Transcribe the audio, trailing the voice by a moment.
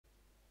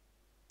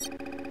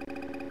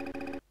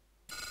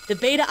The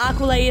Beta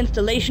Aquilay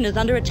installation is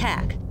under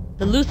attack.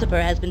 The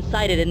Lucifer has been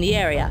sighted in the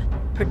area.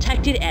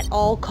 Protect it at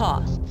all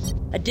costs.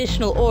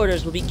 Additional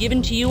orders will be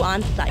given to you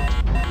on site.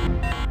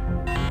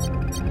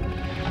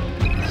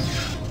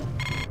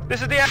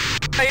 This is the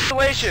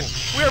installation.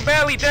 We are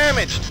badly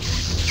damaged.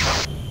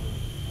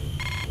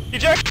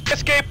 Eject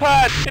escape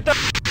pod. It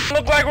doesn't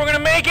look like we're gonna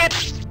make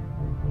it.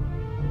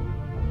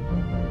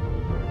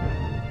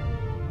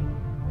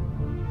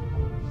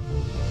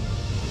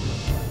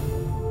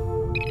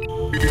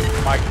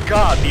 My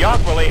God, the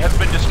Aquilay has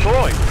been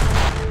destroyed.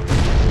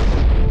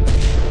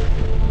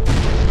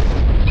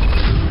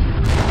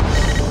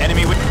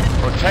 Enemy with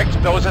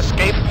protect those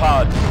escape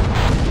pods.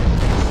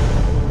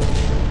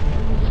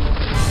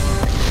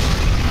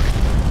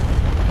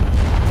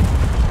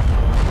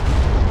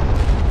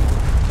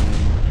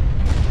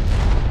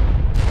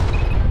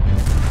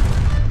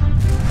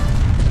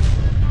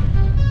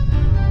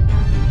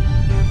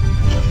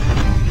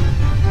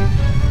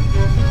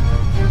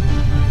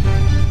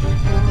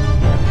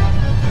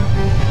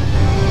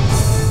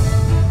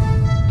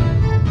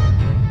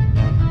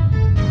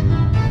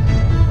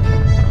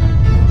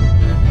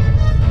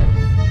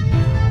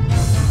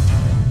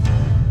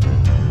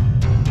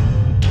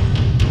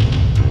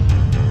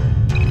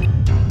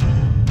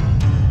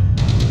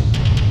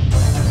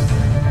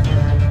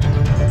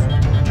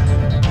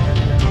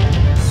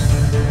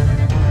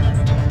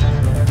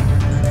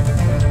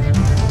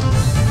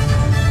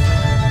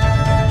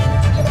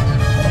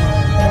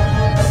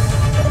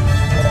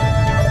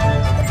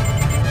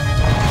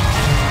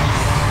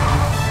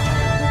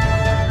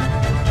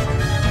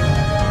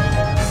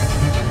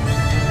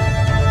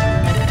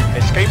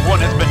 Escape 1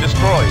 has been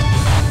destroyed.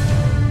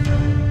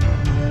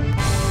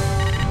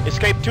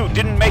 Escape 2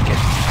 didn't make it.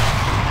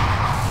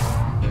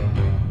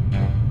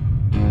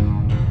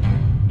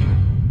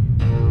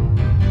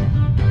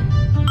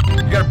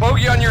 You got a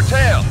bogey on your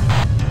tail.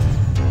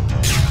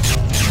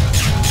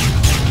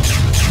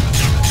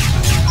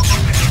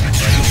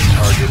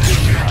 Target is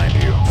behind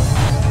you.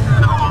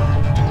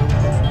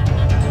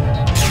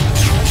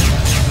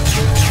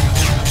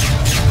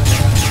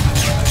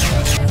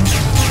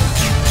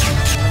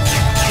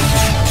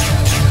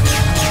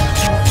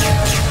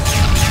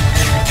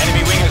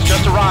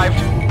 Just arrived.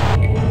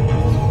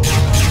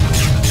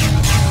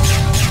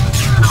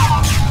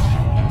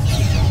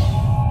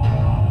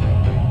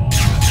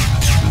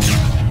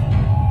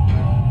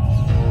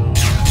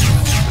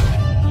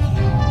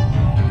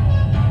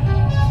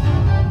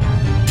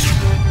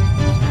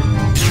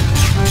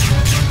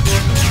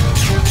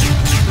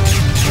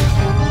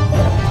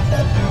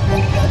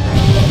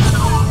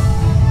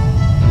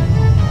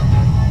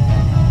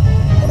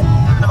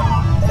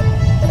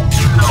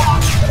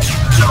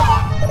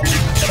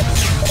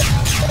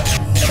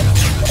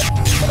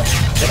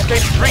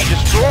 Escape 3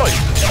 destroyed.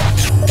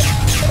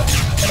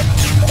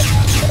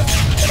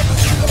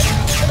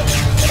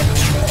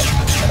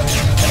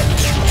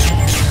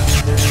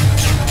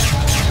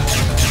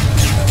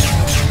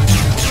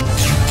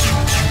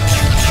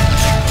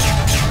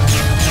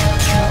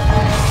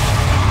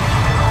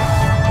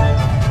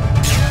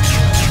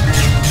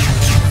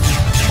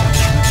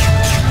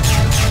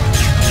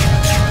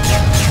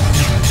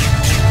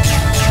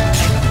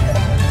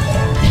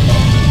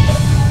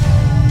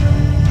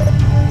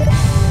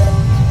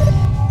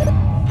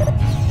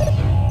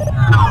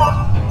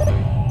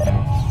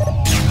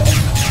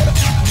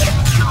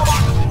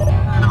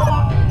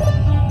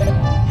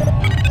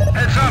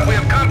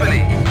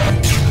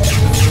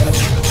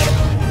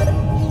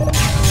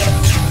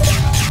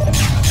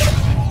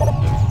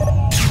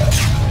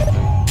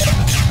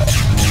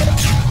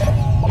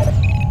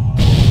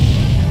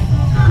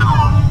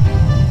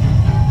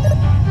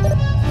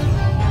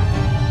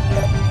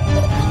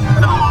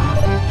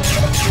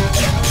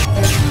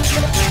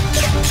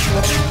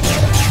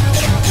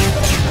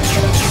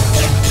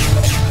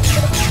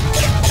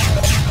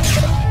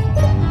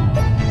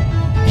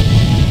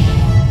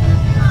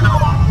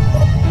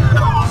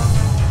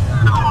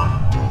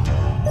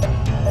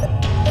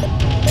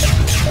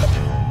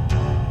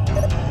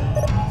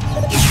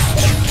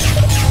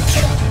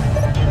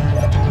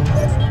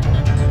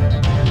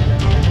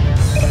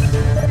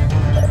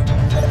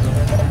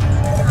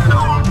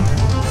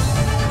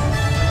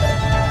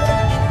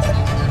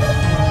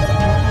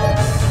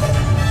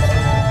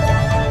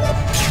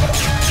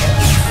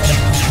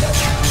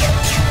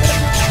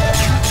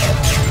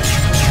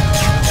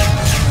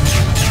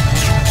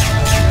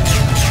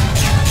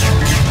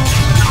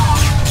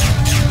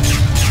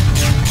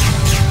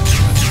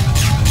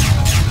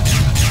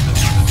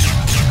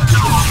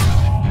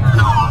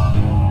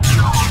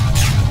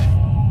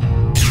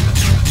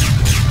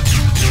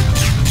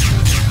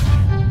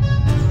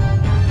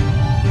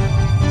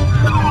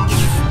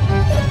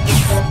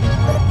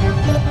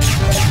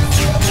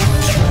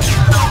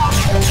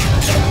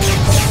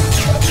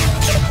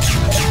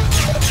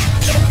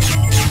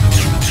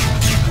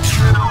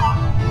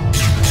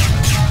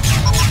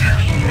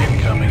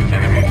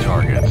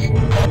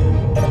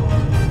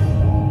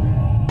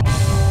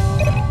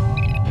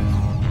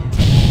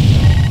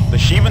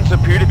 Shivans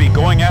appear to be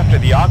going after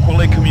the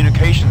Aqualay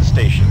communications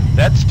station.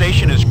 That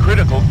station is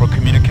critical for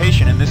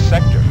communication in this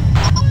sector.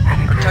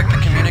 Protect the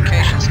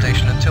communication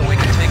station until we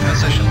can take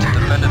position to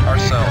defend it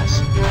ourselves.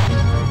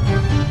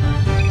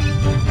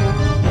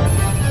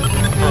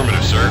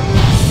 Affirmative,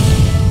 sir.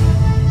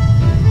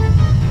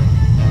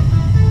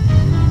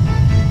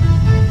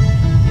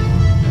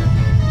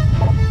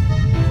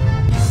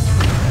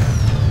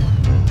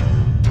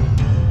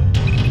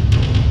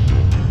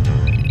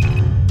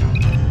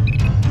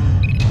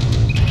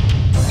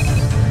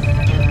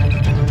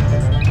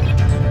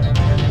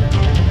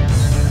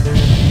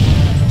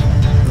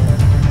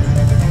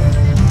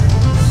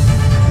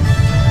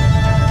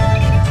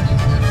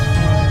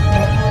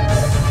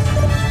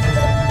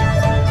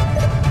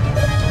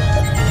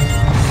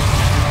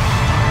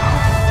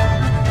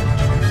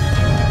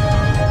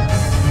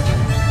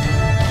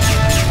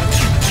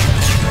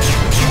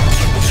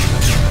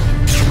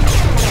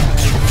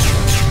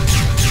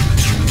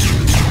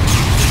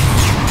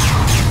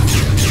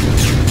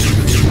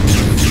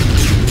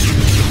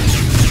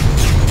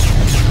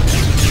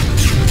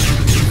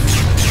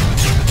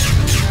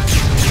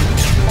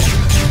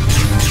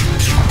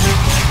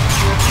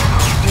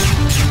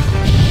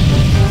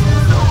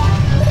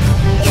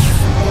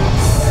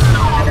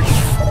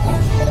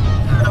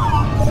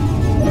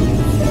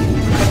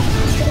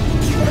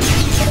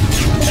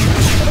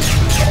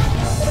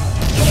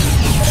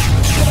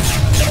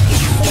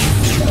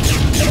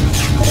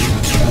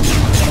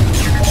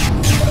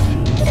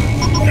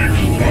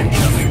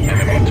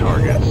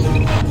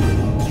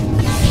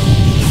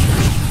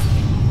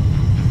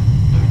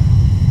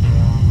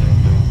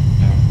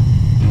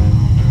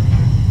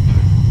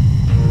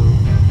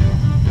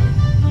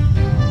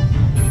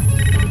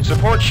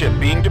 Support ship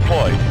being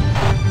deployed.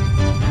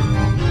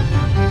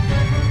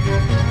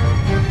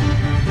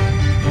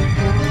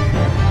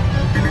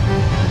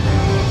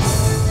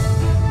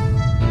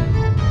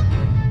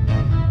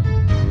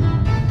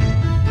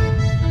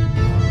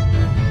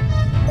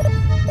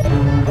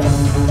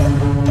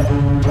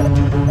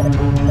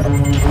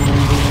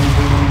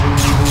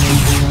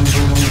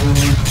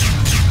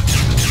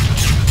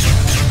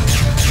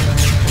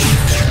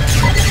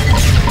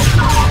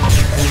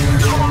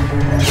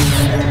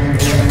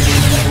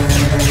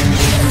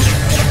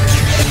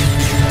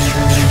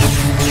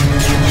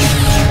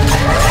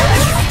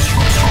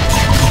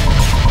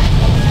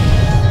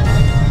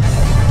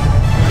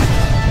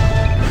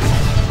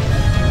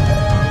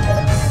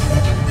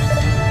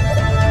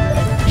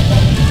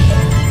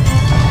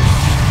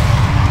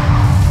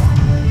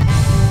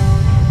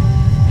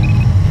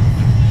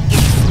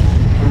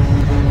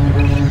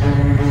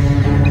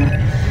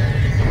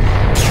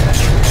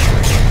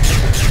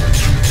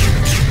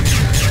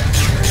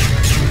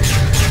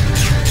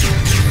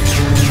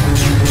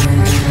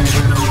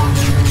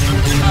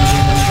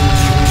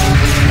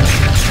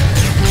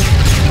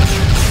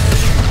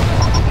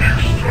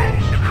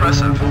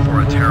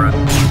 For a Terran.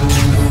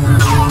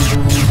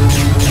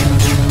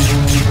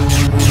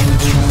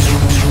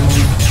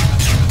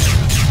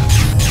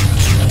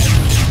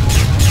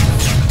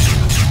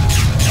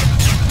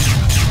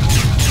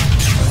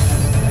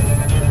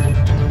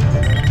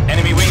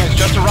 Enemy wing has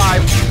just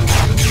arrived.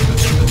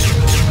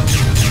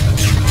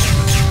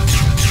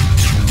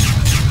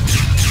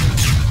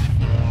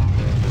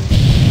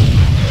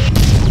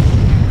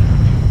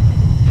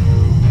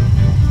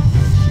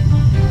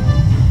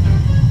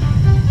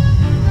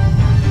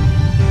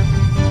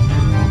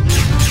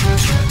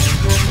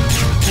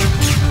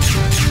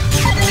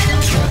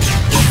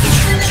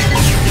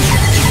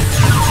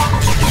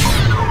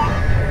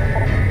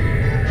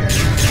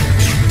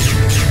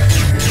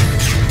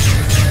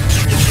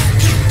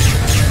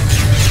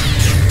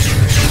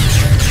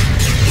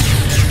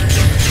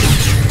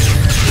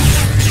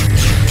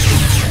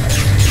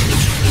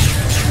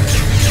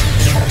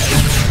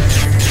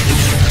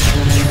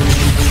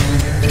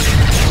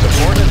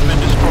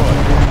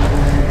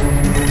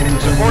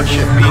 Support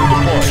ship being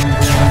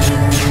deployed.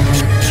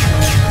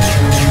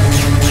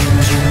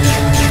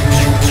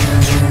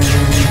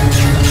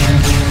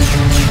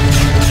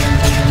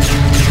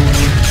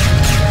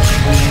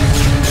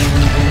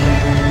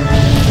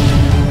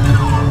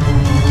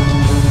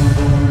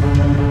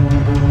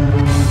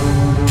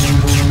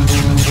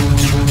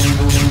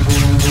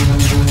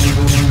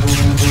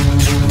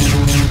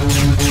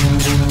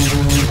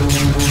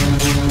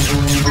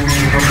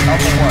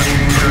 Alpha 1,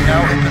 we are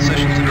now in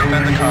position to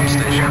defend the comm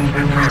station.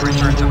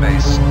 Return to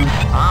base.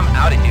 I'm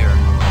out of here.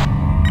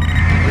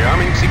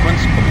 Rearming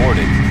sequence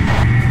aborted.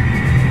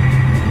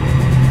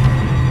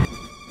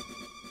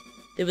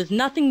 There was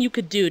nothing you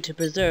could do to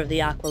preserve the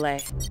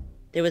Aqualay.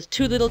 There was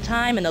too little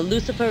time and the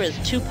Lucifer is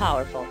too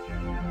powerful.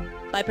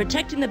 By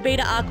protecting the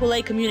Beta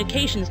Aqualay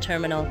communications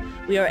terminal,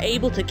 we are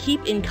able to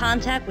keep in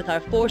contact with our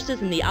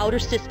forces in the outer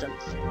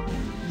systems.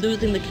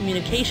 Losing the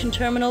communication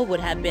terminal would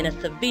have been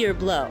a severe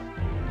blow.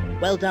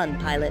 Well done,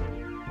 pilot.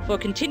 For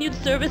continued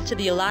service to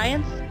the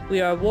Alliance,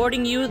 we are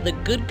awarding you the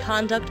Good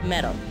Conduct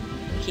Medal.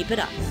 Keep it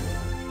up.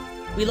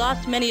 We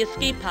lost many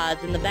escape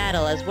pods in the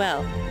battle as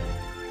well.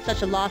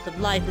 Such a loss of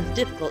life is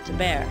difficult to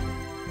bear.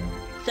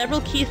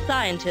 Several key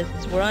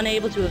scientists were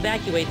unable to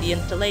evacuate the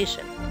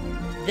installation.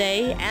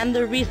 They and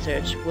their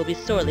research will be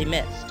sorely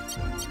missed.